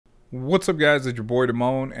What's up, guys? It's your boy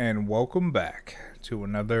Damone, and welcome back to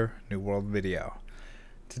another New World video.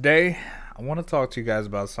 Today, I want to talk to you guys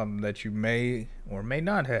about something that you may or may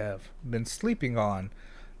not have been sleeping on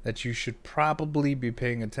that you should probably be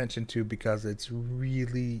paying attention to because it's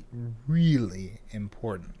really, really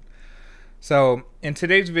important. So, in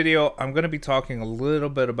today's video, I'm going to be talking a little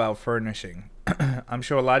bit about furnishing. I'm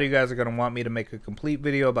sure a lot of you guys are going to want me to make a complete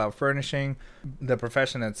video about furnishing, the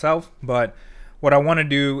profession itself, but what I want to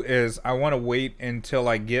do is I want to wait until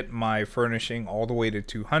I get my furnishing all the way to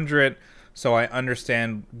 200 so I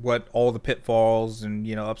understand what all the pitfalls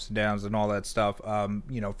and ups and downs and all that stuff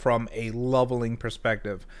from a leveling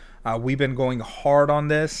perspective. We've been going hard on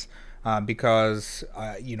this because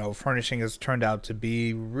furnishing has turned out to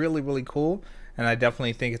be really, really cool, and I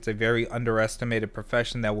definitely think it's a very underestimated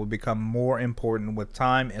profession that will become more important with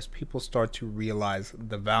time as people start to realize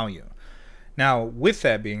the value. Now, with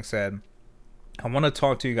that being said, I want to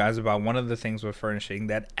talk to you guys about one of the things with furnishing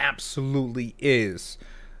that absolutely is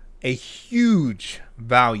a huge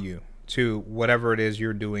value to whatever it is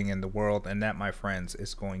you're doing in the world, and that, my friends,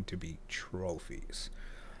 is going to be trophies.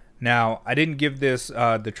 Now, I didn't give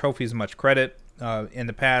the trophies much credit in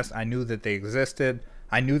the past. I knew that they existed.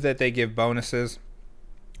 I knew that they give bonuses,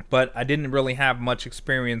 but I didn't really have much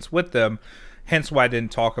experience with them, hence why I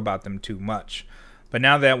didn't talk about them too much. But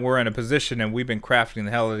now that we're in a position and we've been crafting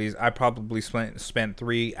the hell of these, I probably spent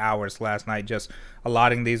 3 hours last night just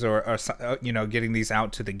allotting these or getting these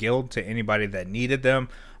out to the guild, to anybody that needed them,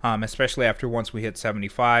 especially after once we hit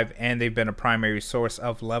 75. And they've been a primary source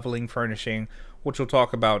of leveling furnishing, which we'll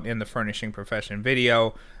talk about in the furnishing profession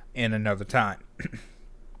video in another time.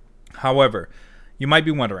 However, you might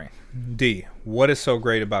be wondering, D, what is so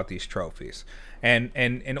great about these trophies? And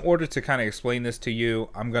in order to kind of explain this to you,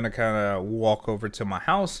 I'm going to kind of walk over to my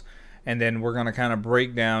house, and then we're going to kind of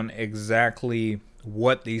break down exactly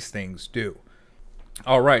what these things do.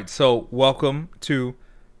 All right, so welcome to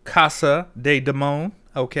Casa de Damone,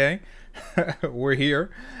 okay? We're here,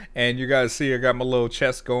 and you guys see I got my little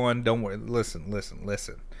chest going. Don't worry, listen.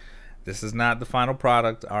 This is not the final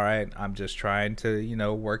product, all right? I'm just trying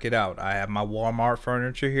to, work it out. I have my Walmart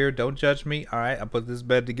furniture here. Don't judge me, all right? I put this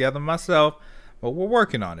bed together myself. But we're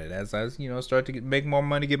working on it. As I start to make more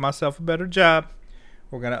money, get myself a better job,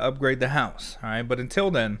 we're going to upgrade the house. All right. But until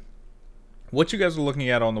then, what you guys are looking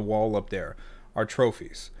at on the wall up there are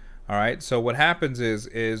trophies. All right. So what happens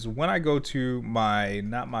is when I go to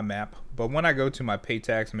not my map, but when I go to my pay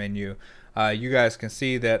tax menu, you guys can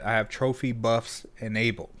see that I have trophy buffs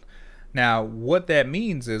enabled. Now, what that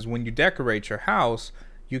means is when you decorate your house,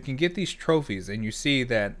 you can get these trophies, and you see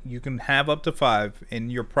that you can have up to 5 in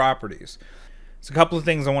your properties. It's a couple of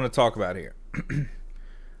things I want to talk about here.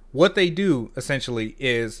 What they do essentially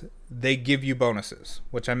is they give you bonuses,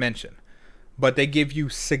 which I mentioned, but they give you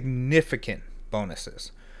significant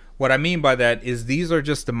bonuses. What I mean by that is these are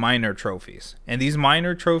just the minor trophies, and these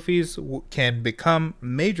minor trophies can become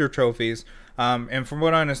major trophies. And from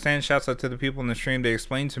what I understand, shouts out to the people in the stream, they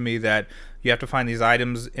explained to me that you have to find these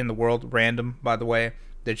items in the world, random by the way,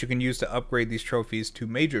 that you can use to upgrade these trophies to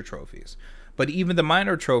major trophies. But even the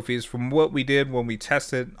minor trophies, from what we did when we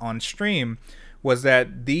tested on stream, was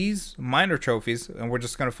that these minor trophies, and we're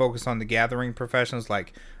just going to focus on the gathering professions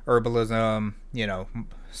like herbalism,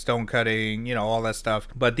 stone cutting, all that stuff.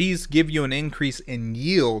 But these give you an increase in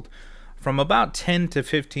yield from about 10 to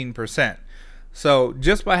 15%. So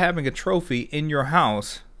just by having a trophy in your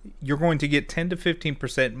house, you're going to get 10 to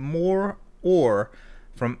 15% more ore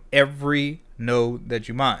from every node that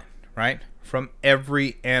you mine, right? From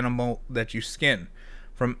every animal that you skin,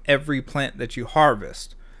 from every plant that you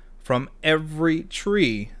harvest, from every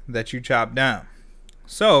tree that you chop down.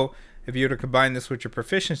 So if you were to combine this with your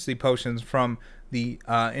proficiency potions from the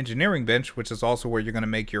engineering bench, which is also where you're going to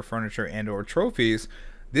make your furniture and or trophies,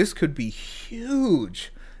 this could be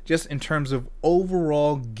huge just in terms of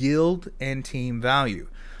overall guild and team value.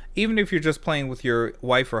 Even if you're just playing with your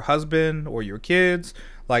wife or husband or your kids,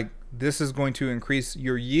 like, this is going to increase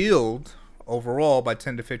your yield overall by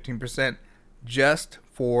 10 to 15% just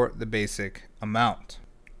for the basic amount.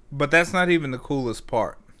 But that's not even the coolest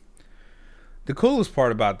part. The coolest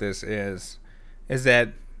part about this is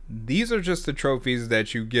that these are just the trophies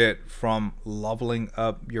that you get from leveling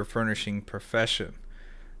up your furnishing profession.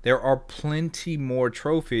 There are plenty more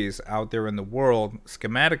trophies out there in the world,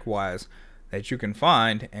 schematic wise, that you can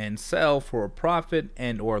find and sell for a profit,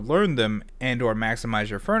 and or learn them and or maximize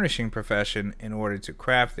your furnishing profession in order to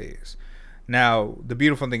craft these. Now, the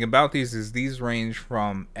beautiful thing about these is these range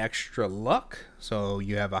from extra luck, so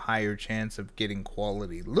you have a higher chance of getting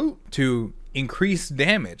quality loot, to increased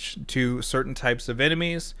damage to certain types of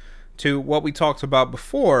enemies, to what we talked about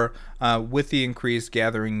before with the increased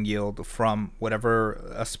gathering yield from whatever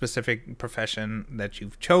a specific profession that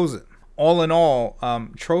you've chosen. All in all,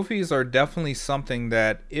 trophies are definitely something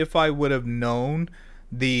that if I would have known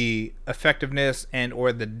the effectiveness and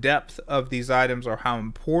or the depth of these items, or how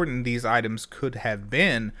important these items could have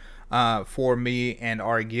been for me and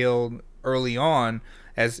our guild early on,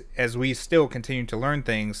 as we still continue to learn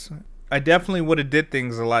things, I definitely would have did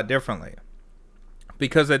things a lot differently.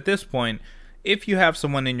 Because at this point, if you have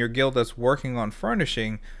someone in your guild that's working on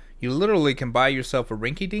furnishing, you literally can buy yourself a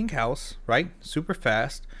rinky-dink house, right? Super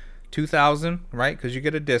fast, 2,000, right? Because you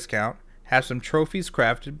get a discount. Have some trophies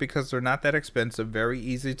crafted because they're not that expensive, very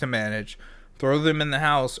easy to manage. Throw them in the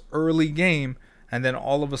house early game, and then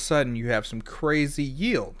all of a sudden you have some crazy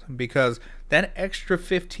yield, because that extra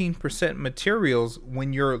 15% materials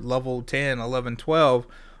when you're level 10, 11, 12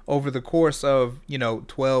 over the course of,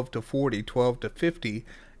 12 to 40, 12 to 50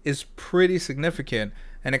 is pretty significant.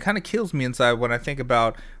 And it kind of kills me inside when I think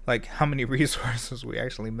about like how many resources we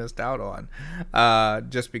actually missed out on,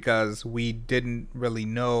 just because we didn't really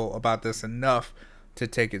know about this enough to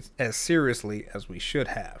take it as seriously as we should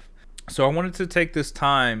have. So I wanted to take this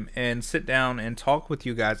time and sit down and talk with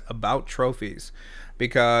you guys about trophies,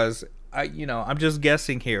 because I'm just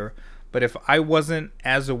guessing here, but if I wasn't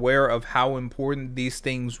as aware of how important these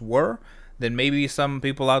things were, then maybe some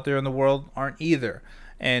people out there in the world aren't either.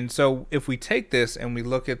 And so if we take this and we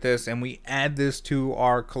look at this and we add this to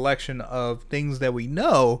our collection of things that we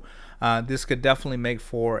know, this could definitely make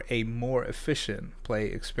for a more efficient play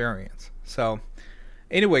experience. So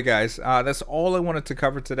anyway, guys, that's all I wanted to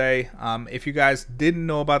cover today. If you guys didn't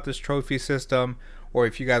know about this trophy system, or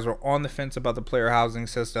if you guys were on the fence about the player housing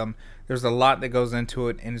system, there's a lot that goes into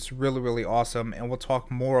it, and it's really, really awesome. And we'll talk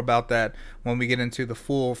more about that when we get into the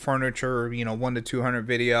full furniture, 1 to 200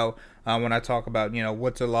 video, when I talk about,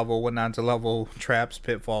 what to level, what not to level, traps,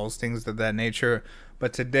 pitfalls, things of that nature.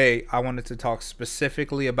 But today, I wanted to talk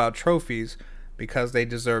specifically about trophies because they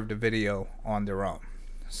deserved a video on their own.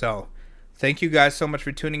 So thank you guys so much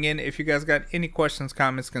for tuning in. If you guys got any questions,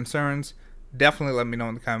 comments, concerns, definitely let me know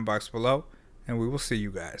in the comment box below. And we will see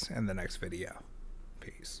you guys in the next video.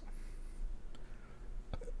 Peace.